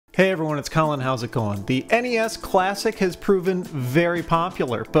Hey everyone, it's Colin. How's it going? The NES Classic has proven very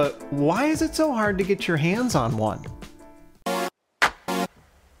popular, but why is it so hard to get your hands on one?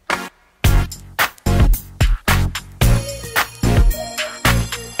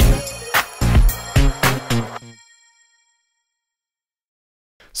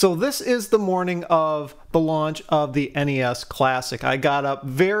 So this is the morning of the launch of the NES Classic. I got up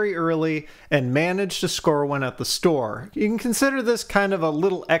very early and managed to score one at the store. You can consider this kind of a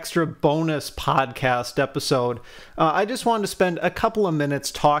little extra bonus podcast episode. I just wanted to spend a couple of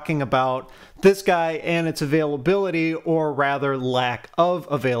minutes talking about this guy and its availability, or rather lack of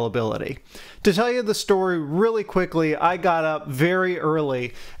availability. To tell you the story really quickly, I got up very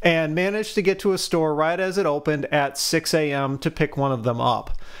early and managed to get to a store right as it opened at 6 a.m. to pick one of them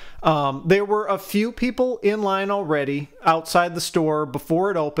up. There were a few people in line already outside the store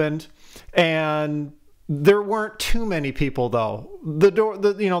before it opened, and there weren't too many people though. The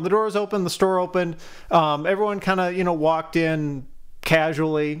doors opened, the store opened. Everyone kind of walked in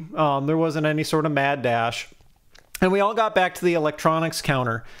casually. There wasn't any sort of mad dash, and we all got back to the electronics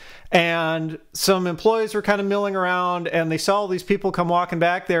counter. And some employees were kind of milling around, and they saw all these people come walking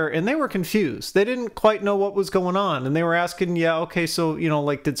back there, and they were confused. They didn't quite know what was going on, and they were asking, yeah, okay, so,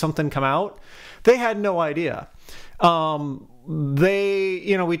 like, did something come out? They had no idea. We told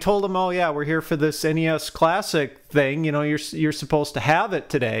them, oh, yeah, we're here for this NES Classic thing. You're supposed to have it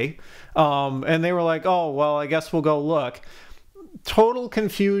today. And they were like, oh, well, I guess we'll go look. Total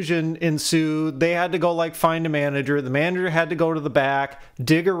confusion ensued. They had to go find a manager. The manager had to go to the back,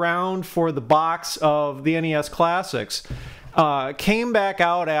 dig around for the box of the NES Classics. Came back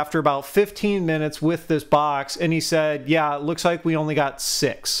out after about 15 minutes with this box, and he said, yeah, it looks like we only got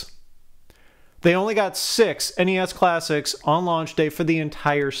 6. They only got 6 NES Classics on launch day for the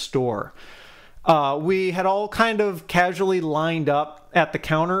entire store. We had all kind of casually lined up at the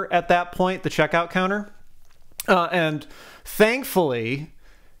counter at that point, the checkout counter. And thankfully,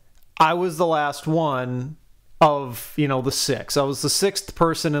 I was the last one of, the 6. I was the 6th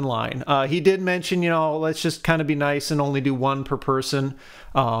person in line. He did mention, let's just kind of be nice and only do 1 per person,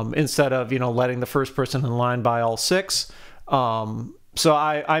 instead of, letting the first person in line buy all 6. So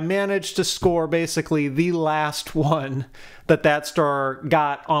I managed to score basically the last one that store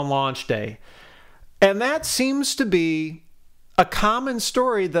got on launch day. And that seems to be a common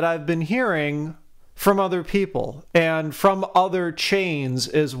story that I've been hearing from other people and from other chains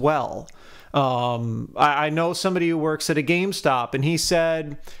as well. I know somebody who works at a GameStop, and he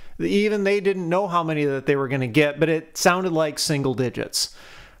said even they didn't know how many that they were going to get, but it sounded like single digits.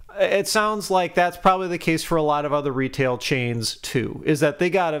 It sounds like that's probably the case for a lot of other retail chains too, is that they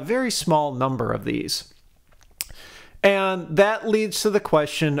got a very small number of these. And that leads to the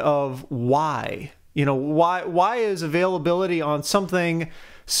question of why. Why is availability on something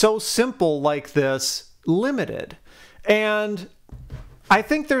so simple like this limited? And I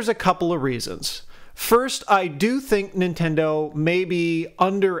think there's a couple of reasons. First, I do think Nintendo maybe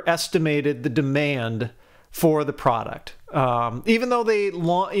underestimated the demand for the product. Even though they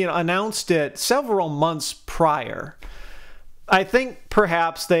announced it several months prior, I think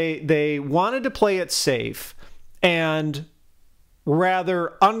perhaps they wanted to play it safe and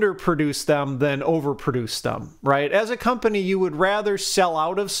rather underproduce them than overproduce them, right? As a company, you would rather sell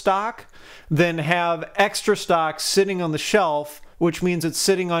out of stock than have extra stock sitting on the shelf, which means it's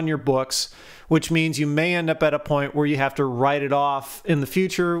sitting on your books, which means you may end up at a point where you have to write it off in the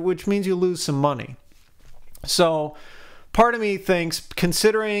future, which means you lose some money. So part of me thinks,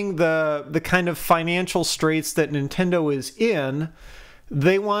 considering the kind of financial straits that Nintendo is in,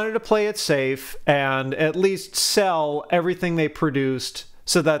 they wanted to play it safe and at least sell everything they produced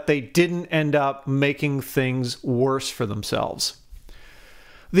so that they didn't end up making things worse for themselves.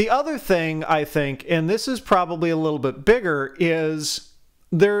 The other thing I think, and this is probably a little bit bigger, is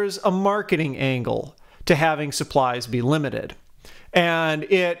there's a marketing angle to having supplies be limited. And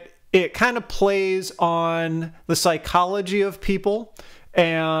it kind of plays on the psychology of people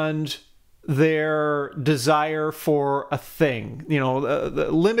and their desire for a thing. The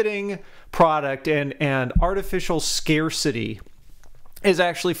limiting product and artificial scarcity is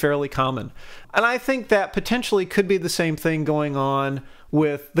actually fairly common. And I think that potentially could be the same thing going on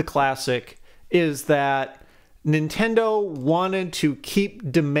with the Classic, is that Nintendo wanted to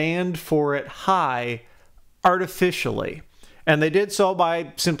keep demand for it high artificially. And they did so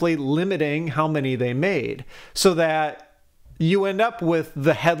by simply limiting how many they made, so that you end up with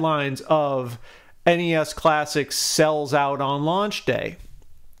the headlines of NES Classic sells out on launch day.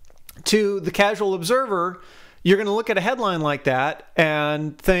 To the casual observer, you're going to look at a headline like that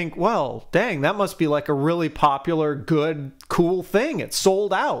and think, well, dang, that must be like a really popular, good, cool thing. It's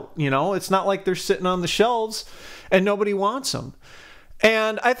sold out. You know, it's not like they're sitting on the shelves and nobody wants them.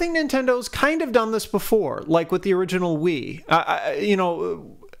 And I think Nintendo's kind of done this before, like with the original Wii. You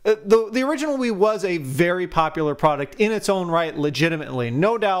know, the original Wii was a very popular product in its own right, legitimately.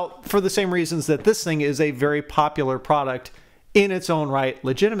 No doubt for the same reasons that this thing is a very popular product in its own right,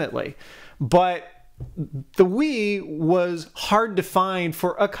 legitimately. But the Wii was hard to find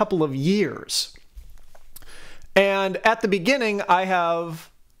for a couple of years. And at the beginning, I have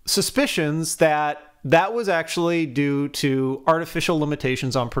suspicions that that was actually due to artificial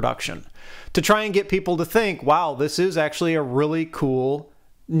limitations on production, to try and get people to think, wow, this is actually a really cool,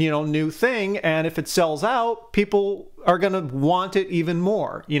 you know, new thing. And if it sells out, people are going to want it even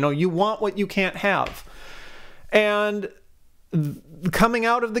more. You know, you want what you can't have. And coming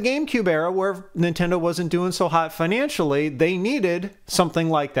out of the GameCube era, where Nintendo wasn't doing so hot financially, they needed something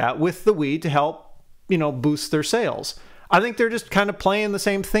like that with the Wii to help, you know, boost their sales. I think they're just kind of playing the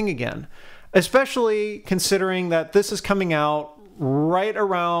same thing again, especially considering that this is coming out right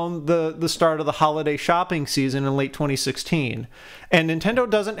around the start of the holiday shopping season in late 2016. And Nintendo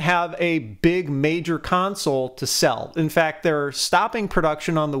doesn't have a big major console to sell. In fact, they're stopping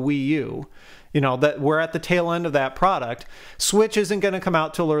production on the Wii U. You know, that we're at the tail end of that product. Switch isn't going to come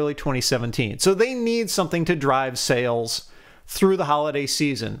out till early 2017. So they need something to drive sales through the holiday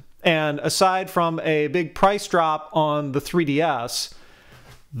season. And aside from a big price drop on the 3DS,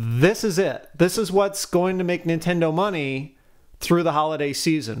 this is it. This is what's going to make Nintendo money through the holiday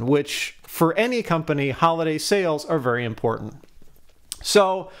season, which for any company, holiday sales are very important.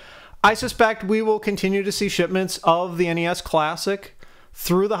 So I suspect we will continue to see shipments of the NES Classic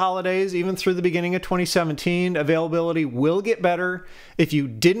through the holidays, even through the beginning of 2017. Availability will get better. If you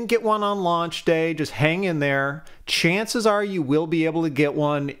didn't get one on launch day, just hang in there. Chances are you will be able to get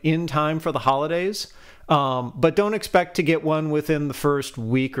one in time for the holidays, but don't expect to get one within the first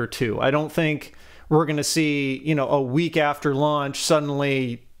week or two. I don't think we're going to see, you know, a week after launch,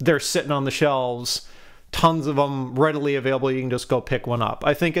 suddenly they're sitting on the shelves, tons of them readily available. You can just go pick one up.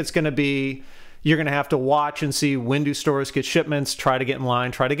 I think it's going to be, you're going to have to watch and see when do stores get shipments, try to get in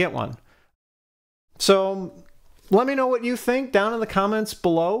line, try to get one. So let me know what you think down in the comments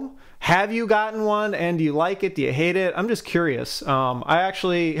below. Have you gotten one, and do you like it? Do you hate it? I'm just curious. I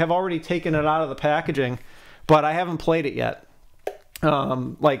actually have already taken it out of the packaging, but I haven't played it yet.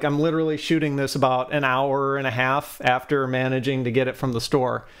 Like, I'm literally shooting this about an hour and a half after managing to get it from the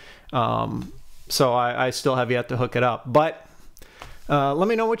store. So I still have yet to hook it up. But let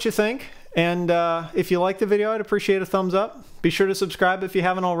me know what you think. And if you like the video, I'd appreciate a thumbs up. Be sure to subscribe if you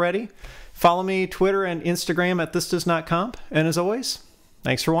haven't already. Follow me Twitter and Instagram at thisdoesnotcomp. And as always,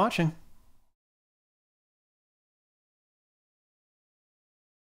 thanks for watching.